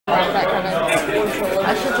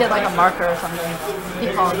I should get like a marker or something.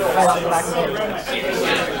 Keep calling right off the back of it.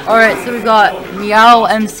 Alright, so we've got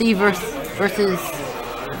MeowMC versus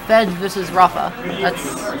FedVsRafa.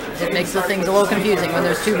 It makes the things a little confusing when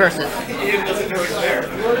there's two verses.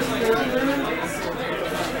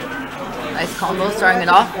 Nice combo starting it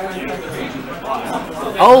off.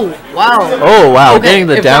 Oh wow! Oh wow! Okay, getting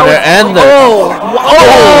the down air and the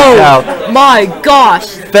wow. My gosh!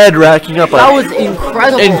 Fed racking up that was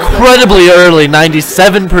incredible. Incredibly early,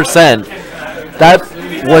 97%. That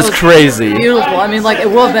was crazy. Beautiful. I mean, like it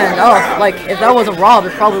would have been like if that wasn't Rob,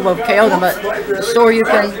 it probably would have KO'd him. But the story you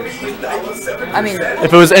can, I mean,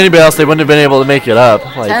 if it was anybody else, they wouldn't have been able to make it up.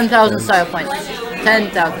 Like 10,000 style points.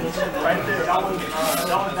 10,000.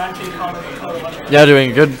 Yeah,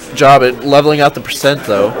 doing a good job at leveling out the percent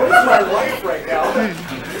though.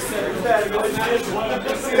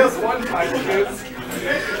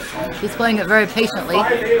 He's playing it very patiently,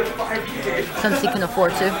 since he can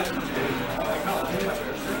afford to.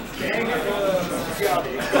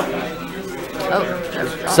 Oh, there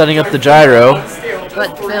we go. Setting up the gyro.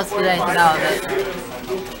 But fails to get anything out of it.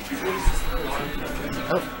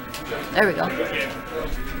 Oh, there we go.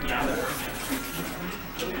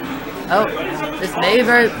 Oh, this may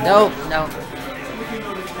very... No.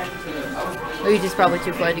 Luigi's probably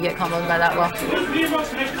too floated to get comboed by that well.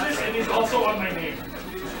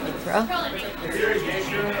 Bro.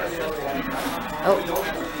 Oh.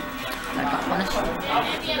 That got punished.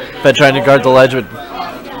 Fed trying to guard the ledge, but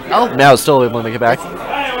now still able to make it back.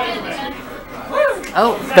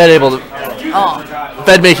 Oh. Fed able to... Oh.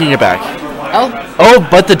 Fed making it back. Oh,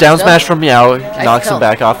 but the down smash from Meow knocks him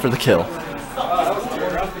back off for the kill.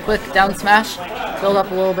 Quick down smash, build up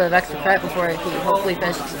a little bit of extra credit before he hopefully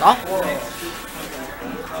finishes it off.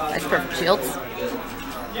 Nice perfect shields.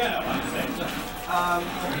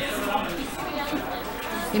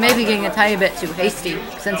 He may be getting a tiny bit too hasty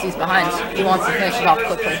since he's behind. He wants to finish it off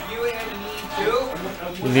quickly.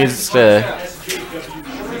 He needs to...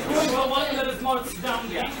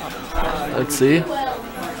 Let's see.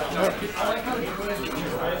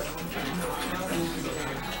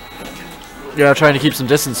 Yeah, trying to keep some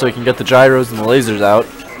distance so he can get the gyros and the lasers out.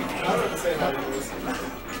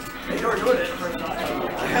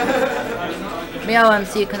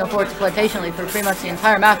 MeowMC can afford to play patiently for pretty much the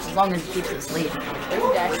entire match as long as he keeps his lead.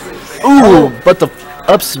 Ooh, but the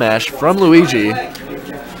up smash from Luigi. A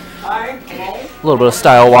little bit of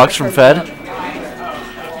style walks from Fed.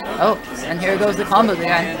 Oh, and here goes the combos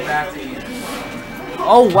again.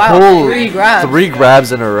 Oh wow, Holy, 3 grabs. 3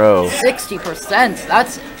 grabs in a row. 60%.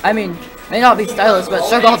 That's, I mean, may not be stylish, but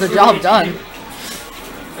sure got the job done.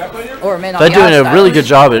 Or may not Fed be doing a stylish. really good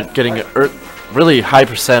job at getting really high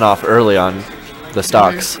percent off early on the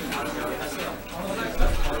stocks.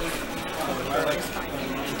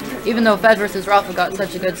 Even though FedVsRafa got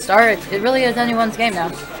such a good start, it really is anyone's game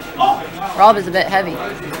now. Rob is a bit heavy.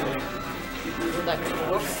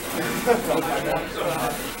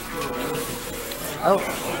 Oh,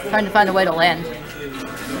 trying to find a way to land.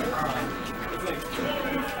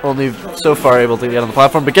 Only so far able to get on the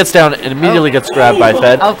platform, but gets down and immediately gets grabbed by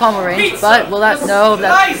Fed. Out of combo range, but will that... No,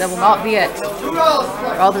 that will not be it.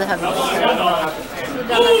 Rob is heavy.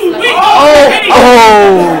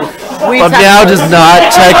 Oh! But Meow does not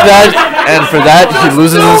check that, and for that, he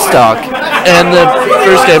loses his stock. And the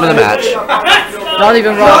first game of the match. Not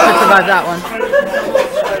even Rob could survive that one.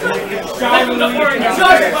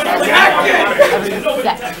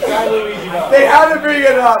 They had to bring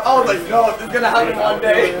it up. I was like, no, this is going to happen one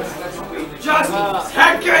day. Just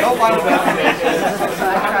heck it! I tried,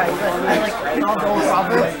 but I like not the old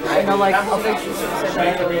proper. I know, like, I'll fix this. It's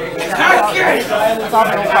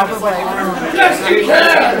off the old proper, but yes, you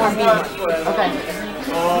can! Okay.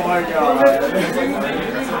 Oh my god.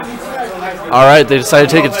 Alright, they decided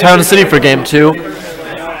to take it to Town and City for game 2.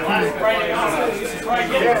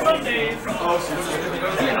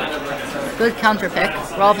 Good counter pick.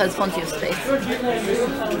 Rob has plenty of space.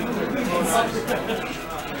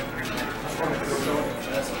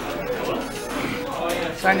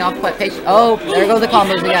 Starting off quite patient. Oh, there go the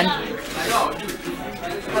combos again.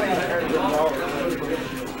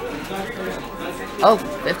 Oh,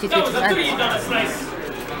 53%.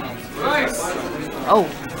 Oh.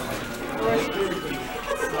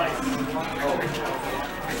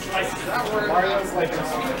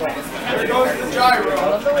 There goes the gyro.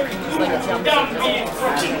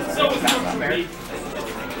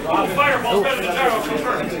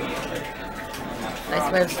 Nice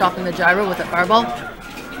way of stopping the gyro with a fireball.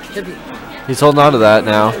 Should be. He's holding on to that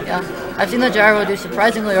now. Yeah, I've seen the gyro do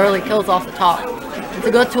surprisingly early kills off the top. It's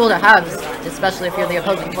a good tool to have, especially if you're the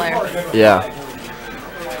opposing player. Yeah.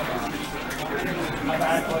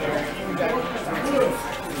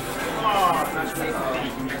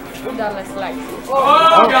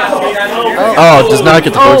 Oh, does not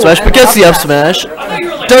get the forward smash, but gets the up smash.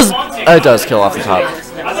 Does kill off the top.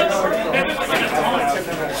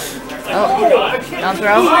 Down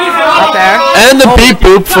throw. Up there. And the beep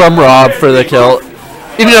boop from Rob for the kill.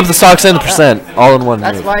 Even up the stocks and the percent, all in one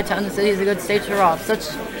That's move. why Town City is a good stage to Rob. Such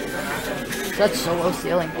so low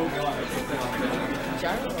ceiling.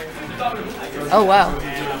 Oh wow.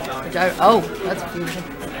 The gyro. Oh, that's a fusion.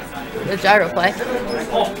 Good gyro play.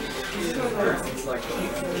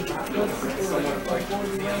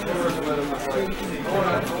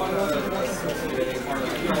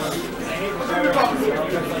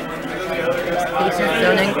 Patient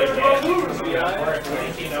zoning.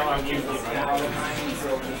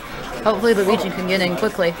 Hopefully Luigi can get in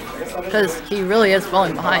quickly, because he really is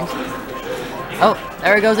falling behind. Oh,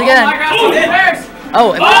 there he goes again.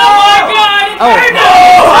 Oh, my God! Oh,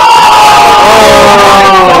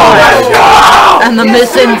 and the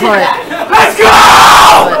misinput. Let's go!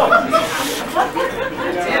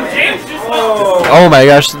 Oh my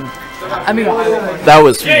gosh, I mean, that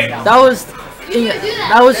was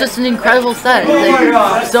just an incredible set.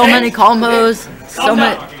 Like, so many combos, so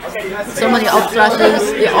many up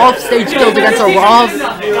smashes, the off stage kills against a Rob.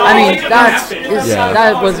 I mean,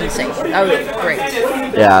 that was insane. That was great.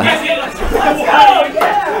 yeah.